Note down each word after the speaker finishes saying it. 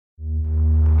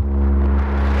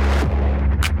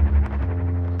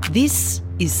This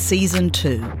is season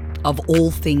 2 of All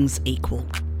Things Equal.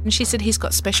 And she said he's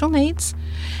got special needs.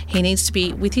 He needs to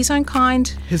be with his own kind.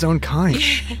 His own kind?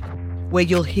 Where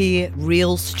you'll hear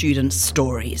real student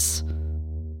stories.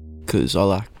 Because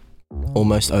I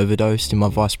almost overdosed in my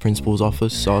vice principal's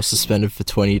office, so I was suspended for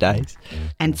 20 days.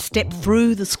 And step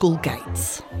through the school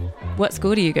gates. What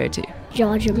school do you go to?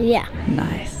 Georgia, yeah.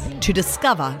 Nice. To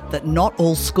discover that not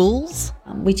all schools...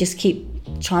 We just keep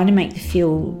trying to make them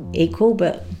feel equal,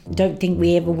 but don't think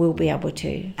we ever will be able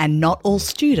to. And not all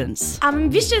students... I'm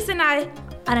ambitious and I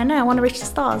don't know, I want to reach the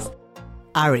stars.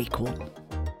 ...are equal.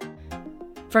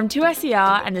 From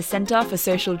 2SER and the Centre for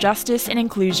Social Justice and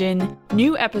Inclusion,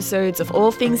 new episodes of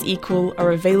All Things Equal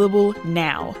are available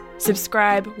now.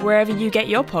 Subscribe wherever you get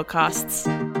your podcasts.